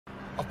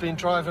I've been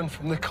driving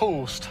from the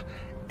coast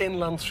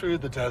inland through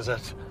the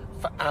desert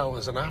for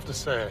hours, and I have to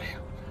say,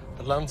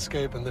 the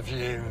landscape and the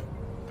view,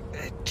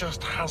 it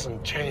just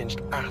hasn't changed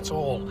at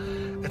all.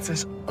 It's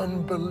this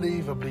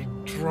unbelievably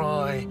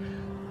dry,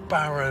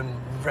 barren,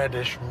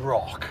 reddish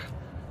rock.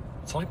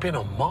 It's like being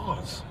on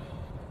Mars.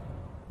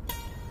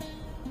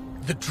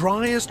 The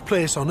driest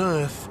place on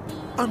Earth,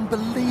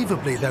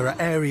 unbelievably there are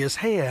areas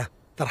here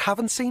that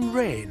haven't seen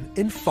rain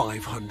in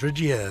 500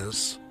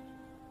 years.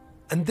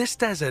 And this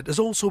desert is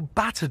also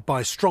battered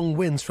by strong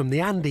winds from the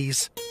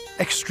Andes,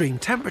 extreme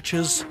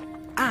temperatures,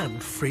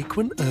 and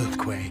frequent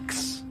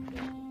earthquakes.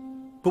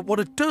 But what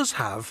it does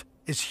have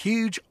is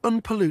huge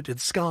unpolluted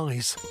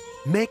skies,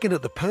 making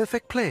it the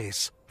perfect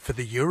place for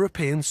the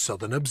European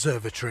Southern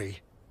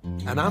Observatory.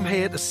 And I'm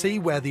here to see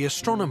where the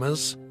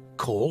astronomers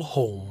call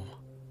home.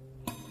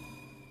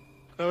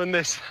 Now, in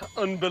this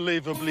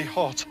unbelievably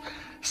hot,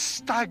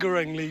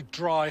 staggeringly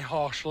dry,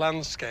 harsh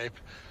landscape,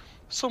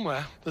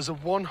 somewhere there's a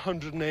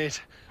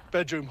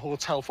 108-bedroom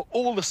hotel for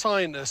all the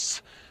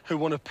scientists who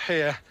want to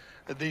peer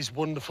at these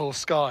wonderful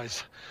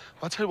skies.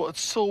 I'll tell you what,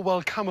 it's so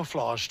well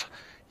camouflaged,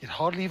 you'd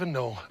hardly even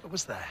know it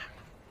was there.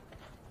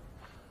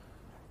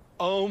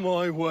 Oh,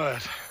 my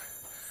word.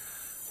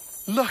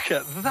 Look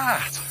at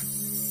that.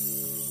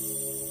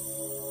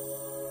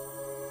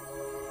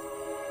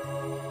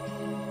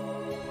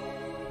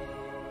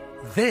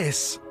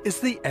 This is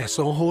the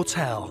ESO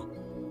Hotel,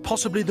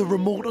 possibly the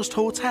remotest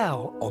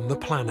hotel on the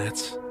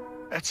planet.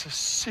 It's a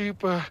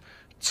super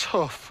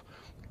tough,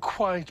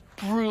 quite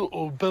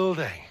brutal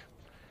building,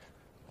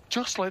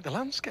 just like the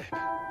landscape.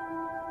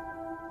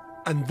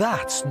 And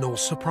that's no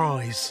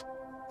surprise.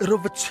 At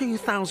over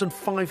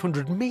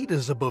 2,500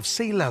 meters above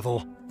sea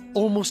level,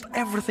 almost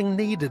everything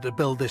needed to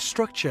build this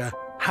structure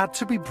had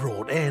to be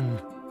brought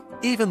in,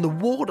 even the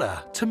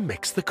water to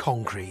mix the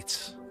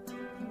concrete.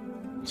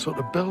 So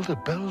to build a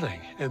building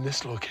in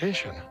this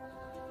location,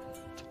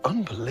 it's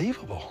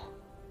unbelievable.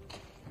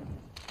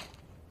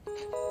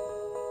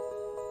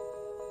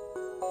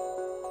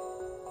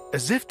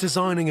 As if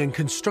designing and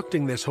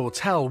constructing this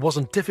hotel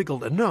wasn't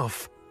difficult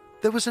enough,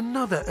 there was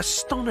another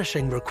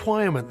astonishing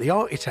requirement the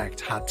architect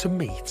had to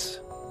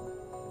meet.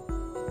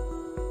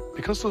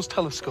 Because those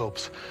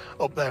telescopes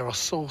up there are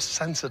so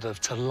sensitive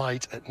to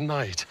light at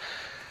night,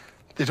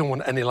 they don't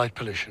want any light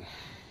pollution.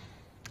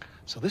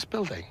 So this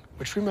building,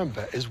 which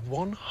remember is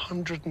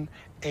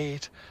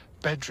 108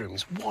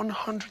 bedrooms,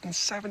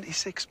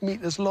 176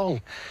 meters long,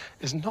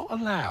 is not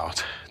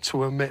allowed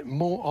to emit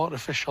more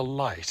artificial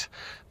light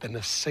than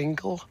a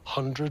single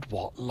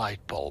 100-watt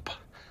light bulb.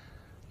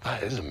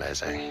 That is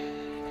amazing.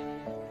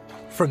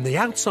 From the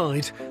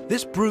outside,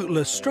 this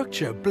brutalist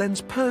structure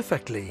blends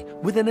perfectly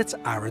within its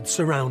arid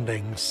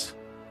surroundings.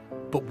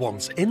 But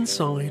once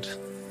inside,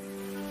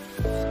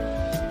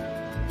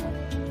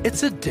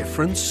 it's a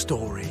different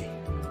story.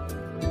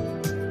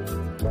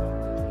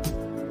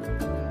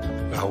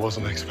 I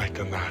wasn't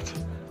expecting that.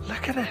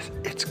 Look at it,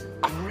 it's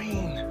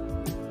green.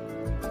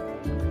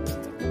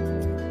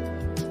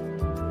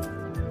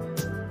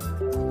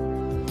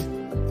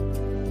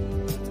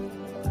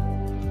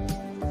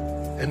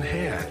 In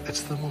here,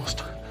 it's the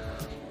most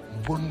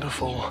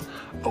wonderful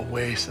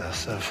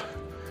oasis of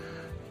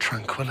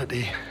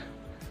tranquility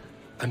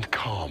and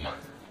calm.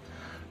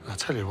 And I'll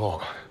tell you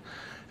what,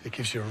 it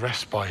gives you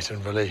respite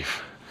and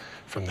relief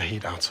from the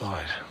heat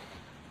outside.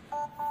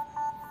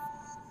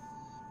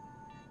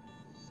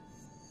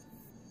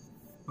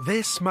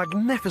 This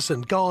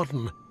magnificent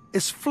garden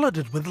is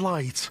flooded with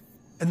light,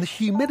 and the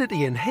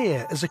humidity in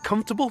here is a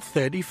comfortable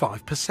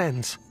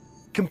 35%,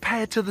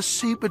 compared to the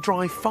super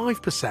dry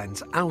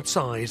 5%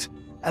 outside,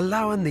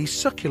 allowing these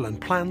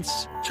succulent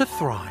plants to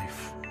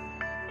thrive.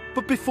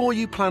 But before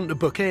you plan to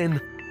book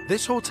in,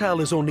 this hotel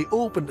is only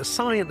open to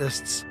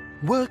scientists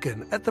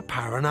working at the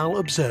Paranal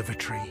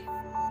Observatory.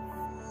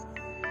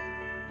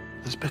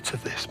 There's bits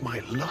of this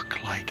might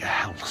look like a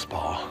health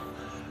spa,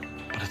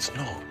 but it's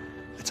not.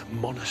 It's a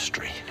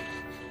monastery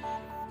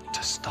to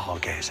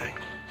stargazing.